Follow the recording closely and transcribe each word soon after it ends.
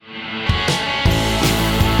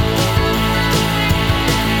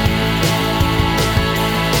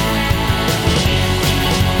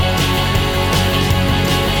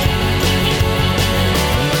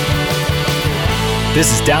This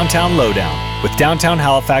is Downtown Lowdown with Downtown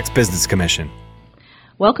Halifax Business Commission.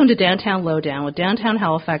 Welcome to Downtown Lowdown with Downtown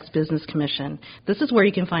Halifax Business Commission. This is where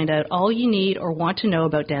you can find out all you need or want to know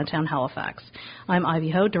about Downtown Halifax. I'm Ivy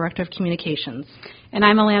Ho, Director of Communications. And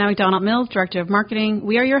I'm Alana McDonald-Mills, Director of Marketing.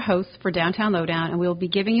 We are your hosts for Downtown Lowdown, and we will be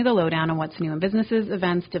giving you the lowdown on what's new in businesses,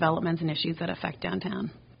 events, developments, and issues that affect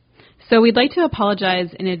downtown. So we'd like to apologize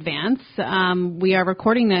in advance. We are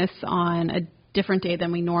recording this on a different day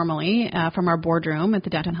than we normally from our boardroom at the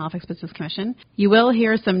Downtown Halifax Business Commission. You will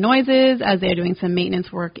hear some noises as they're doing some maintenance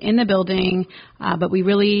work in the building, but we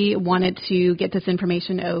really wanted to get this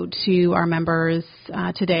information out to our members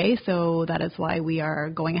today, so that is why we are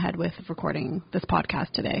going ahead with recording this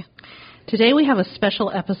podcast today. Today we have a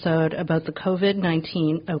special episode about the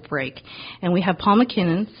COVID-19 outbreak, and we have Paul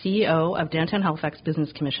McKinnon, CEO of Downtown Halifax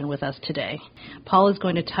Business Commission, with us today. Paul is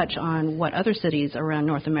going to touch on what other cities around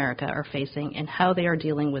North America are facing and how they are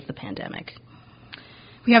dealing with the pandemic.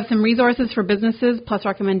 We have some resources for businesses, plus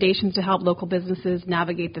recommendations to help local businesses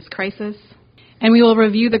navigate this crisis. And we will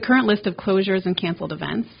review the current list of closures and canceled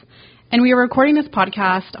events. And we are recording this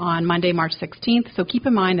podcast on Monday, March 16th, so keep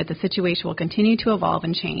in mind that the situation will continue to evolve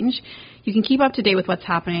and change. You can keep up to date with what's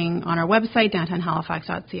happening on our website,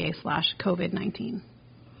 downtownhalifax.ca/COVID-19.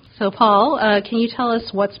 So, Paul, can you tell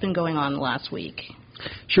us what's been going on last week?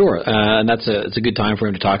 Sure, and it's a good time for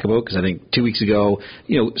him to talk about, because I think 2 weeks ago,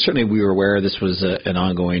 certainly we were aware this was an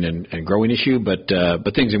ongoing and growing issue, but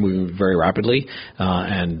things are moving very rapidly,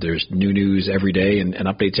 and there's new news every day and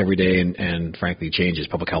updates every day, and frankly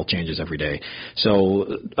public health changes every day.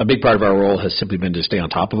 So a big part of our role has simply been to stay on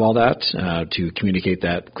top of all that, to communicate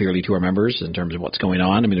that clearly to our members in terms of what's going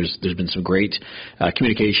on. I mean, there's been some great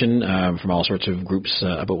communication from all sorts of groups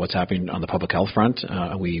about what's happening on the public health front.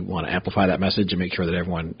 We want to amplify that message and make sure that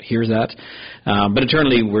everyone hears that. But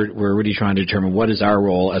internally, we're really trying to determine what is our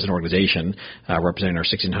role as an organization representing our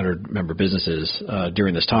 1,600 member businesses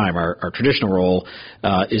during this time. Our traditional role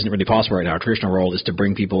isn't really possible right now. Our traditional role is to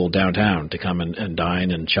bring people downtown to come and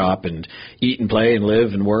dine and shop and eat and play and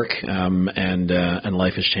live and work. And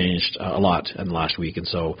life has changed a lot in the last week. And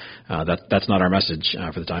so that's not our message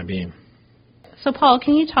for the time being. So, Paul,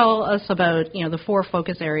 can you tell us about, the 4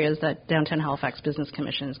 focus areas that Downtown Halifax Business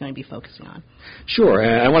Commission is going to be focusing on? Sure.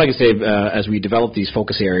 And what I can say, as we develop these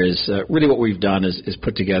focus areas, really what we've done is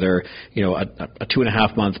put together, a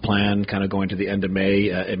 2.5-month plan kind of going to the end of May.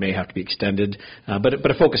 It may have to be extended, but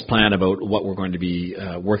a focused plan about what we're going to be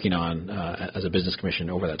working on as a business commission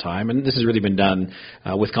over that time. And this has really been done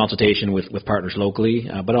with consultation with partners locally,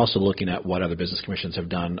 but also looking at what other business commissions have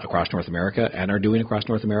done across North America and are doing across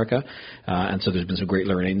North America. And so there's been some great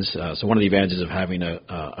learnings. So one of the advantages of having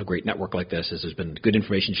a great network like this is there's been good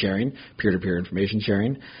information sharing, peer-to-peer information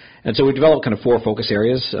sharing. And so we developed kind of 4 focus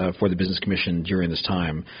areas for the Business Commission during this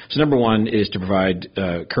time. So number 1 is to provide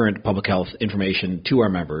current public health information to our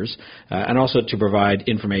members, and also to provide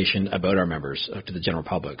information about our members to the general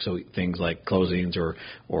public. So things like closings or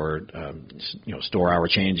store hour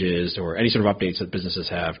changes or any sort of updates that businesses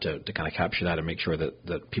have to kind of capture that and make sure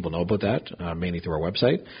that people know about that, mainly through our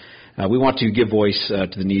website. We want to give voice to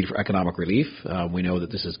the need for economic relief. We know that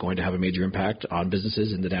this is going to have a major impact on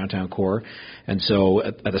businesses in the downtown core. And so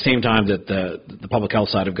at the same time that the public health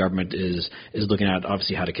side of government is looking at,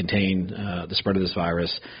 obviously, how to contain the spread of this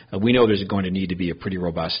virus, we know there's going to need to be a pretty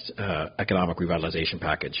robust economic revitalization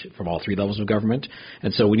package from all 3 levels of government.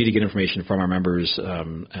 And so we need to get information from our members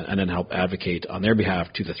and then help advocate on their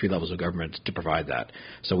behalf to the 3 levels of government to provide that.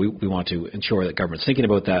 So we want to ensure that government's thinking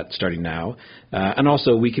about that starting now. And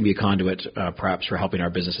also we can be a conduit perhaps for helping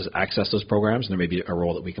our businesses access those programs, and there may be a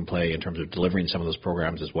role that we can play in terms of delivering some of those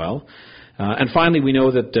programs as well. And finally, we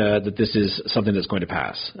know that this is something that's going to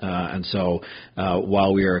pass. And so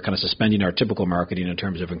while we are kind of suspending our typical marketing in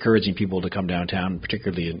terms of encouraging people to come downtown,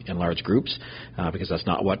 particularly in large groups, because that's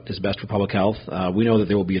not what is best for public health, we know that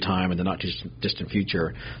there will be a time in the not too distant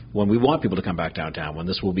future when we want people to come back downtown, when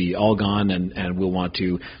this will be all gone, and we'll want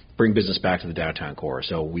to bring business back to the downtown core.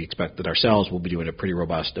 So we expect that ourselves will be doing a pretty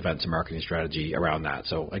robust events and marketing strategy around that.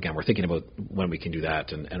 So again, we're thinking about when we can do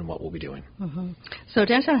that and what we'll be doing. Mm-hmm. So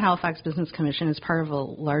Downtown Halifax Business Commission is part of a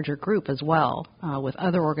larger group as well with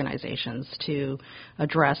other organizations to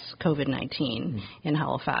address COVID-19 in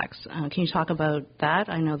Halifax. Can you talk about that?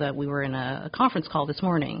 I know that we were in a conference call this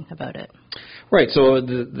morning about it. Right. So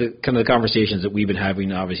the kind of the conversations that we've been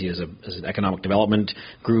having, obviously, as an economic development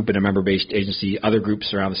group and a member-based agency, other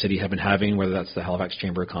groups around the city have been having, whether that's the Halifax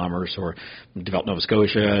Chamber of Commerce or Develop Nova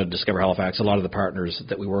Scotia, Discover Halifax, a lot of the partners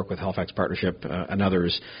that we work with, Halifax Partnership and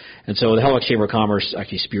others. And so the Halifax Chamber of Commerce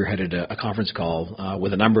actually spearheaded a conference call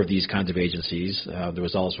with a number of these kinds of agencies. There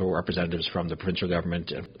was also representatives from the provincial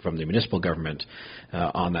government and from the municipal government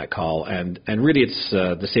on that call. And really it's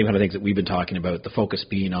the same kind of things that we've been talking about, the focus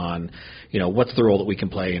being on, what's the role that we can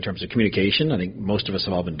play in terms of communication. I think most of us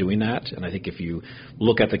have all been doing that. And I think if you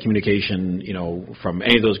look at the communication, from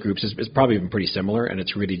any of those groups, it's probably been pretty similar. And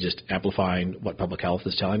it's really just amplifying what public health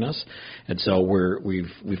is telling us. And so we've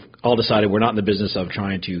all decided we're not in the business of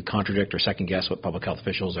trying to contradict or second guess what public health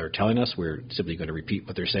officials are telling us. We're simply going to repeat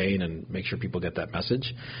what they're saying and make sure people get that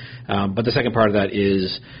message. But the second part of that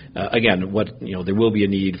is, again, there will be a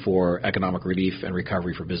need for economic relief and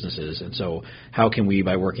recovery for businesses. And so how can we,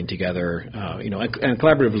 by working together, and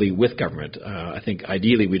collaboratively with government, I think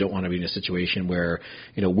ideally we don't want to be in a situation where,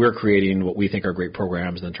 we're creating what we think are great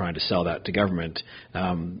programs and then trying to sell that to government.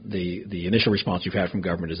 The initial response we've had from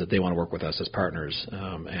government is that they want to work with us as partners.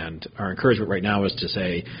 And our encouragement right now is to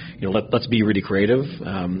say, let's be really creative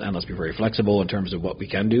and let's be very flexible in terms of what we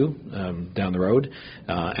can do down the road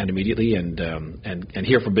and immediately, and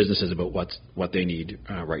hear from businesses about what they need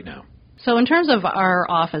right now. So in terms of our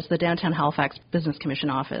office, the Downtown Halifax Business Commission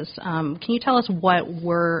office, can you tell us what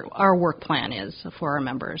our work plan is for our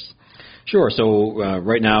members? Sure. So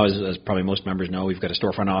right now, as probably most members know, we've got a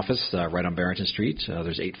storefront office right on Barrington Street.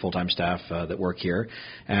 There's 8 full-time staff that work here.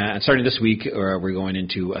 And starting this week, we're going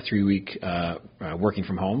into a 3-week working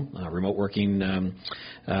from home, remote working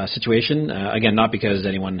situation. Again, not because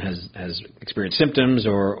anyone has experienced symptoms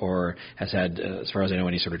or has had, as far as I know,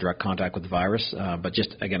 any sort of direct contact with the virus, but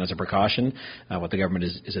just, again, as a precaution. What the government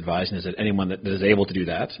is advising is that anyone that is able to do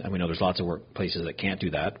that, and we know there's lots of workplaces that can't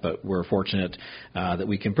do that, but we're fortunate that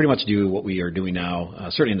we can pretty much do what we are doing now,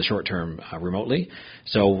 certainly in the short term, remotely.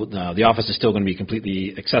 So the office is still going to be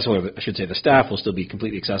completely accessible. I should say the staff will still be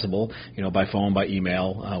completely accessible, by phone, by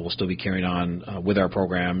email. We'll still be carrying on with our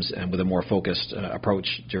programs and with a more focused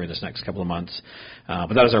approach during this next couple of months.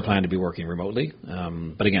 But that is our plan, to be working remotely.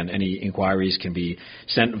 But again, any inquiries can be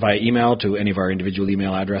sent via email to any of our individual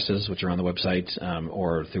email addresses, which are on the website,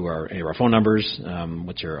 or through any of our phone numbers,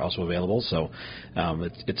 which are also available. So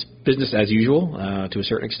it's business as usual to a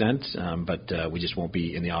certain extent. But we just won't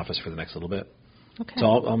be in the office for the next little bit. Okay. So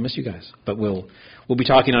I'll miss you guys. But we'll be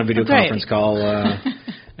talking on video conference call,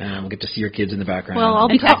 and we'll get to see your kids in the background. Well, I'll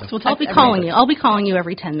be calling you. I'll be calling you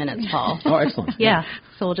every 10 minutes, Paul. Oh, excellent. Yeah.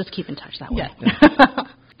 So we'll just keep in touch that way. Yeah.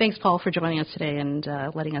 Thanks, Paul, for joining us today and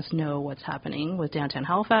letting us know what's happening with Downtown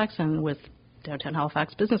Halifax and with Downtown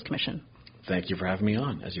Halifax Business Commission. Thank you for having me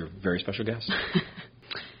on as your very special guest.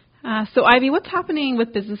 So, Ivy, what's happening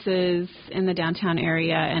with businesses in the downtown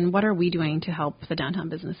area, and what are we doing to help the downtown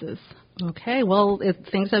businesses? Okay, well,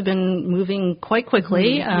 things have been moving quite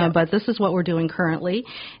quickly, but this is what we're doing currently.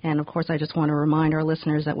 And, of course, I just want to remind our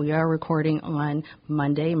listeners that we are recording on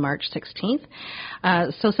Monday, March 16th.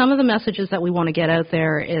 So some of the messages that we want to get out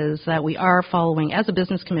there is that we are following, as a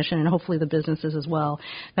business commission, and hopefully the businesses as well,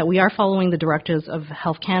 that we are following the directives of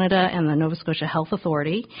Health Canada and the Nova Scotia Health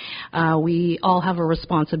Authority. We all have a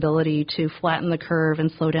responsibility to flatten the curve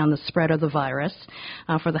and slow down the spread of the virus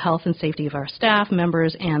for the health and safety of our staff,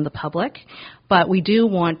 members, and the public. But we do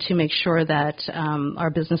want to make sure that our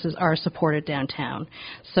businesses are supported downtown.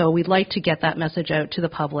 So we'd like to get that message out to the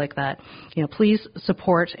public that, please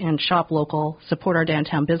support and shop local, support our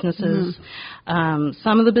downtown businesses.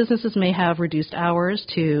 Some of the businesses may have reduced hours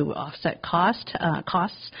to offset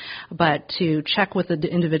costs, but to check with the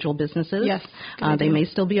individual businesses. Yes, they may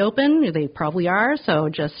still be open. They probably are. So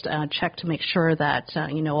just check to make sure that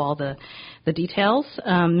you know all the details.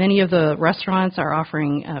 Many of the restaurants are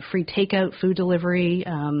offering free takeout food delivery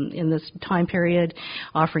in this time period,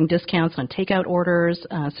 offering discounts on takeout orders,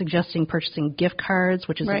 suggesting purchasing gift cards,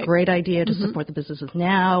 which is a great idea to support the businesses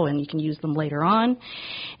now, and you can use them later on.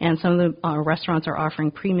 And some of the restaurants are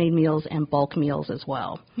offering pre-made meals and bulk meals as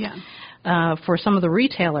well. Yeah. For some of the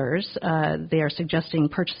retailers, they are suggesting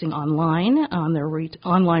purchasing online on their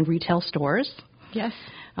online retail stores. Yes.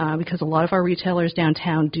 Because a lot of our retailers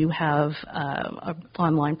downtown do have an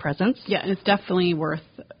online presence. Yeah, and it's definitely worth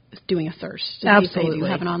doing a search to Absolutely. see if they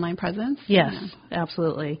do have an online presence. Yes,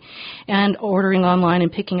 absolutely. And ordering online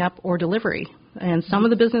and picking up or delivery. And some of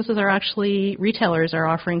the businesses retailers are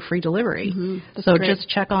offering free delivery. So great. Just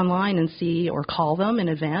check online and see, or call them in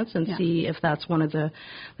advance and see if that's one of the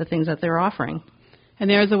things that they're offering. And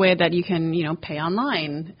there's a way that you can, pay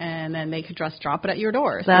online, and then they could just drop it at your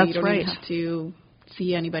door. So That's you don't right. even have to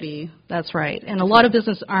see anybody. That's right. And a lot of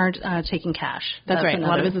businesses aren't taking cash. That's right. A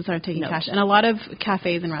lot of businesses aren't taking cash. And a lot of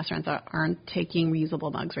cafes and restaurants aren't taking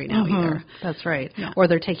reusable mugs right now either. That's right. Yeah. or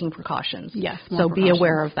they're taking precautions. Yes. So be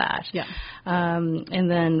aware of that. Yeah. And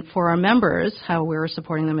then for our members, how we're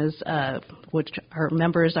supporting them is, which our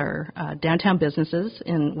members are downtown businesses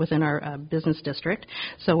within our business district.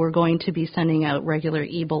 So we're going to be sending out regular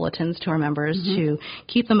e-bulletins to our members to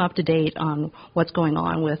keep them up to date on what's going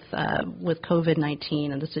on with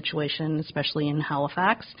COVID-19 and the situation, especially in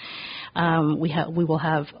Halifax. We will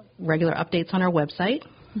have regular updates on our website.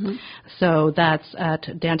 So that's at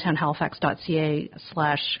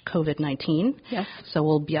downtownhalifax.ca/COVID-19. Yes. So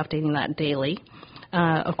we'll be updating that daily.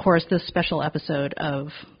 Of course, this special episode of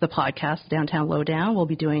the podcast, Downtown Lowdown, we'll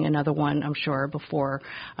be doing another one, I'm sure, before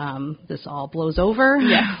this all blows over.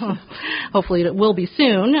 Yes. Hopefully it will be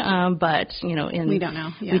soon, but, we don't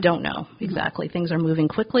know. Yeah. We don't know, exactly. Things are moving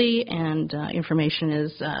quickly, and information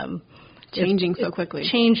is changing so quickly.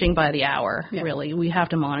 Changing by the hour, Yeah. really. We have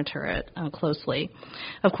to monitor it closely.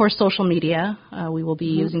 Of course, social media. We will be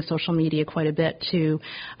using social media quite a bit to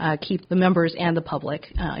keep the members and the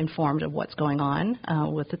public informed of what's going on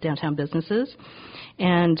with the downtown businesses.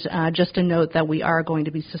 And just a note that we are going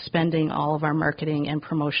to be suspending all of our marketing and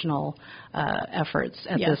promotional efforts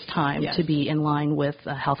at Yes. this time Yes. to be in line with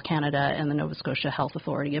Health Canada and the Nova Scotia Health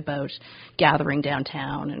Authority about gathering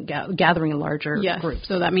downtown and gathering in larger Yes. groups.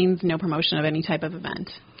 So that means no promotion of any type of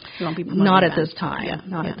event. We won't be promoting Not at events. this time. Yeah.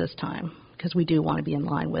 Not Yeah. at this time, because we do want to be in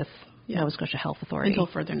line with Nova Scotia Health Authority. Until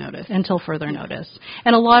further notice. Until further notice.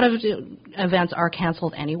 And a lot of events are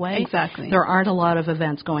canceled anyway. Exactly. There aren't a lot of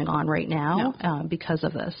events going on right now because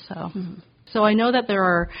of this. So I know that there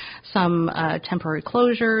are some temporary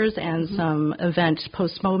closures and some event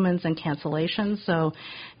postponements and cancellations. So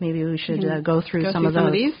maybe we should go through some of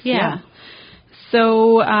those. These? Yeah.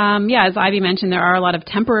 So, as Ivy mentioned, there are a lot of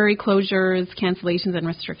temporary closures, cancellations, and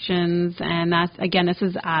restrictions, and this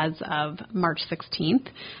is as of March 16th.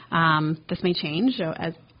 This may change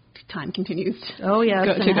as time continues to Oh, yes,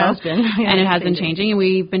 go. and it has been. And it has been changing, and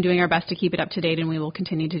we've been doing our best to keep it up to date, and we will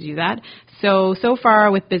continue to do that. So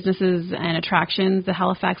far with businesses and attractions, the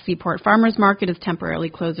Halifax Seaport Farmers Market is temporarily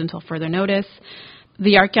closed until further notice.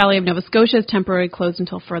 The Art Gallery of Nova Scotia is temporarily closed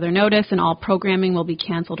until further notice, and all programming will be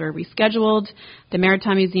canceled or rescheduled. The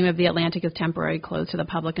Maritime Museum of the Atlantic is temporarily closed to the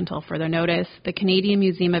public until further notice. The Canadian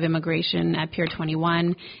Museum of Immigration at Pier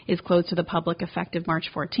 21 is closed to the public effective March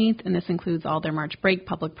 14th, and this includes all their March break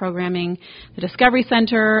public programming. The Discovery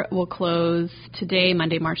Centre will close today,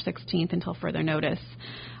 Monday, March 16th, until further notice.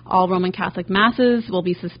 All Roman Catholic Masses will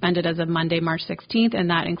be suspended as of Monday, March 16th, and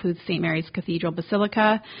that includes St. Mary's Cathedral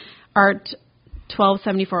Basilica. Art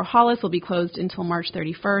 1274 Hollis will be closed until March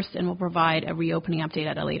 31st and will provide a reopening update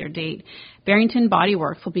at a later date. Barrington Body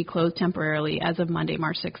Works will be closed temporarily as of Monday,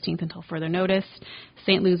 March 16th until further notice.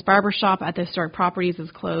 St. Louis Barber Shop at the Historic Properties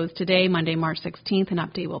is closed today, Monday, March 16th. An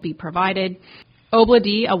update will be provided. Obla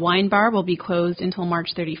D, a wine bar, will be closed until March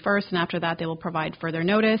 31st, and after that they will provide further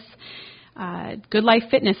notice. Good Life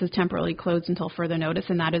Fitness is temporarily closed until further notice,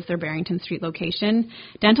 and that is their Barrington Street location.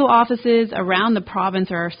 Dental offices around the province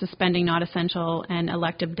are suspending non-essential and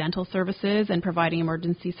elective dental services and providing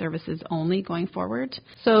emergency services only going forward.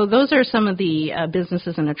 So those are some of the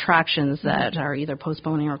businesses and attractions that are either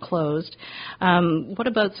postponing or closed. What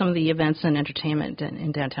about some of the events and entertainment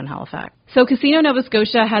in downtown Halifax? So Casino Nova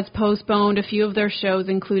Scotia has postponed a few of their shows,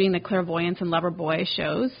 including the Clairvoyance and Lover Boy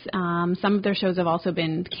shows. Some of their shows have also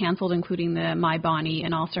been canceled, including the My Bonnie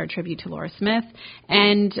and All-Star tribute to Laura Smith.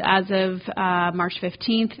 And as of March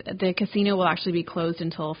 15th, the casino will actually be closed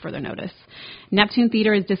until further notice. Neptune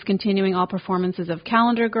Theatre is discontinuing all performances of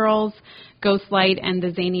Calendar Girls, Ghostlight, and the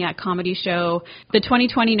Zaniac Comedy Show. The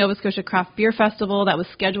 2020 Nova Scotia Craft Beer Festival that was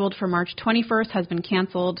scheduled for March 21st has been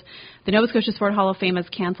canceled. The Nova Scotia Sport Hall of Fame has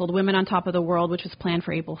canceled Women on Top of the World, which was planned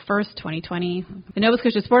for April 1st, 2020. The Nova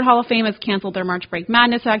Scotia Sport Hall of Fame has canceled their March Break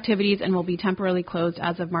Madness activities and will be temporarily closed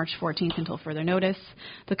as of March 14th until further notice.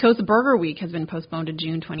 The Coast Burger Week has been postponed to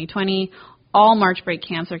June 2020. All March break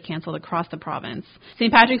camps are canceled across the province.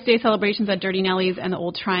 St. Patrick's Day celebrations at Dirty Nelly's and the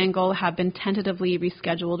Old Triangle have been tentatively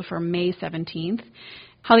rescheduled for May 17th.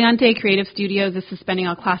 Haliante Creative Studios is suspending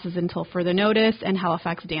all classes until further notice, and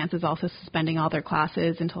Halifax Dance is also suspending all their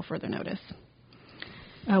classes until further notice.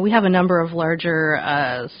 We have a number of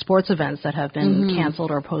larger sports events that have been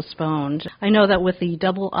canceled or postponed. I know that with the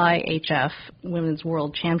IIHF Women's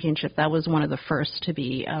World Championship, that was one of the first to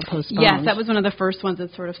be postponed. Yes, that was one of the first ones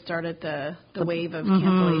that sort of started the wave of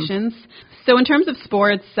cancellations. So in terms of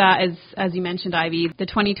sports, as you mentioned, Ivy, the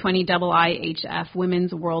 2020 IIHF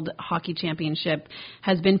Women's World Hockey Championship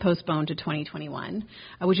has been postponed to 2021,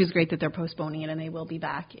 which is great that they're postponing it, and they will be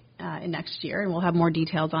back in next year. And we'll have more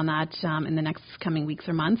details on that in the next coming weeks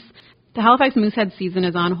or months. The Halifax Moosehead season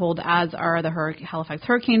is on hold, as are the Halifax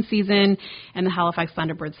Hurricane season and the Halifax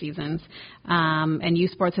Thunderbird seasons. And U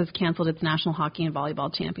Sports has canceled its National Hockey and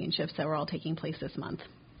Volleyball Championships that were all taking place this month.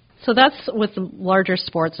 So that's with the larger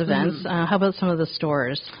sports events. How about some of the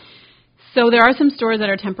stores? So there are some stores that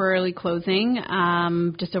are temporarily closing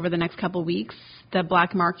just over the next couple weeks. The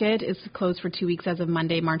Black Market is closed for 2 weeks as of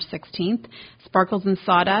Monday, March 16th. Sparkles and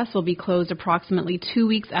Sawdust will be closed approximately 2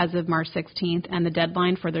 weeks as of March 16th, and the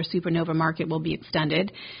deadline for their Supernova Market will be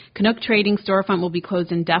extended. Canuck Trading Storefront will be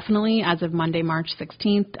closed indefinitely as of Monday, March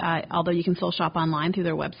 16th, although you can still shop online through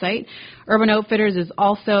their website. Urban Outfitters is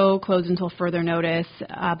also closed until further notice,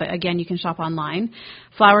 but again, you can shop online.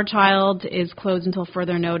 Flower Child is closed until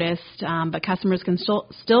further notice, but customers can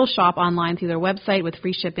still shop online through their website with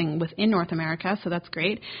free shipping within North America, so that's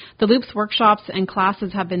great. The Loops workshops and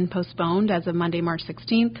classes have been postponed as of Monday, March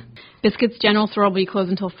 16th. Biscuits General Store will be closed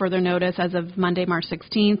until further notice as of Monday, March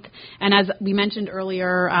 16th. And as we mentioned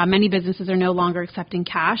earlier, many businesses are no longer accepting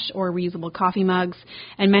cash or reusable coffee mugs,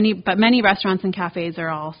 and many restaurants and cafes are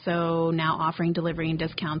also now offering delivery and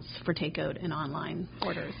discounts for takeout and online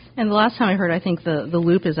orders. And the last time I heard, I think the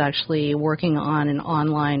Loop is actually working on an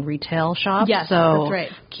online retail shop. Yes, so that's right.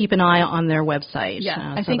 Keep an eye on their website.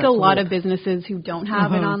 Yeah, I think a lot of businesses who don't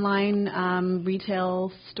have an online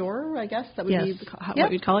retail store, I guess that would be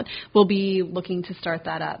what you'd call it, will be looking to start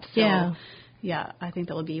that up. So, yeah, I think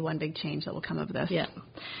that will be one big change that will come of this. Yeah.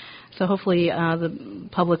 So hopefully the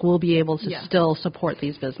public will be able to still support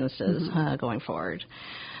these businesses going forward.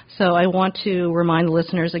 So I want to remind the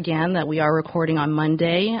listeners again that we are recording on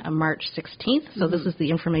Monday, March 16th. So this is the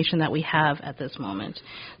information that we have at this moment.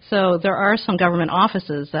 So there are some government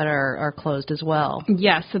offices that are closed as well.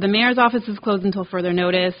 Yes. So the mayor's office is closed until further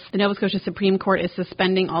notice. The Nova Scotia Supreme Court is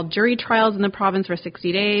suspending all jury trials in the province for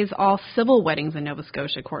 60 days. All civil weddings in Nova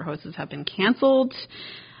Scotia courthouses have been canceled,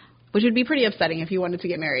 which would be pretty upsetting if you wanted to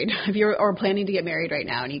get married, if you're or planning to get married right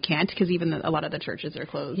now and you can't, because even a lot of the churches are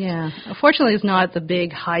closed. Yeah. Unfortunately, it's not the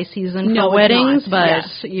big high season for weddings, but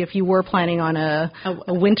if you were planning on a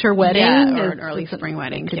winter wedding or an early spring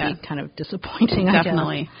wedding, it could be kind of disappointing.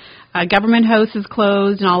 Definitely. Government House is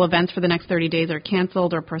closed, and all events for the next 30 days are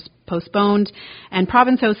canceled or postponed. And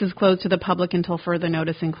Province House is closed to the public until further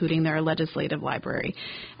notice, including their legislative library.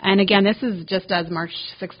 And again, this is just as March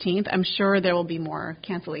 16th. I'm sure there will be more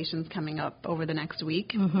cancellations coming up over the next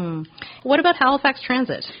week. What about Halifax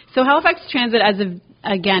Transit? So Halifax Transit, as of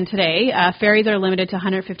again today, ferries are limited to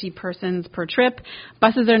 150 persons per trip.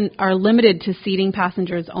 Buses are limited to seating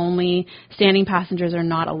passengers only. Standing passengers are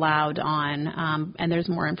not allowed on. And there's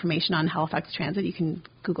more information on Halifax Transit. You can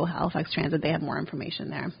Google Halifax Transit. They have more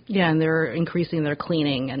information there. Yeah, and they're increasing their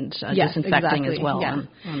cleaning and disinfecting as well on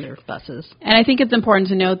their buses. And I think it's important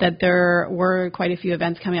to note that there were quite a few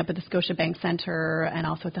events coming up at the Scotiabank Centre and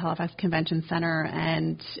also at the Halifax Convention Centre.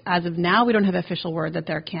 And as of now, we don't have official word that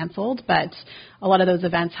they're canceled, but a lot of those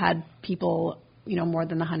events had people, more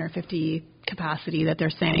than the 150 capacity that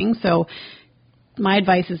they're saying. So my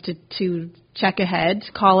advice is to check ahead,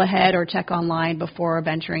 call ahead, or check online before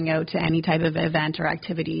venturing out to any type of event or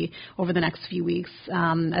activity over the next few weeks,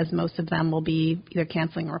 as most of them will be either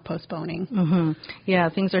canceling or postponing. Yeah,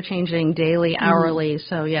 things are changing daily, hourly,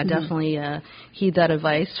 so definitely heed that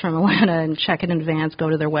advice from Alana and check in advance, go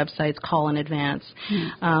to their websites, call in advance.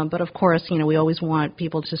 But of course, we always want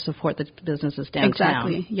people to support the businesses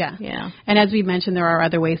downtown. Exactly, yeah. And as we mentioned, there are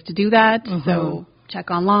other ways to do that, so check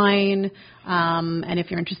online, and if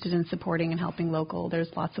you're interested in supporting and helping local, there's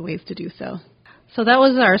lots of ways to do so. So that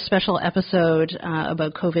was our special episode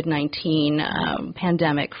about COVID-19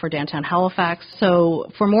 pandemic for downtown Halifax.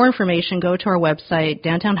 So for more information, go to our website,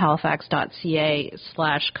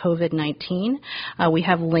 downtownhalifax.ca/COVID-19. We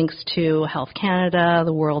have links to Health Canada,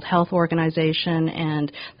 the World Health Organization,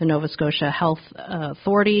 and the Nova Scotia Health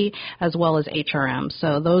Authority, as well as HRM.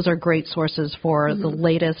 So those are great sources for the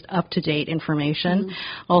latest up-to-date information.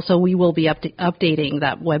 Also, we will be updating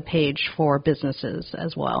that webpage for businesses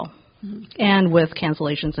as well. And with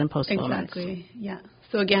cancellations and postponements. Exactly, yeah.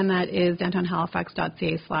 So again, that is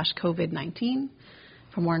downtownhalifax.ca/COVID-19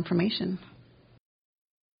 for more information.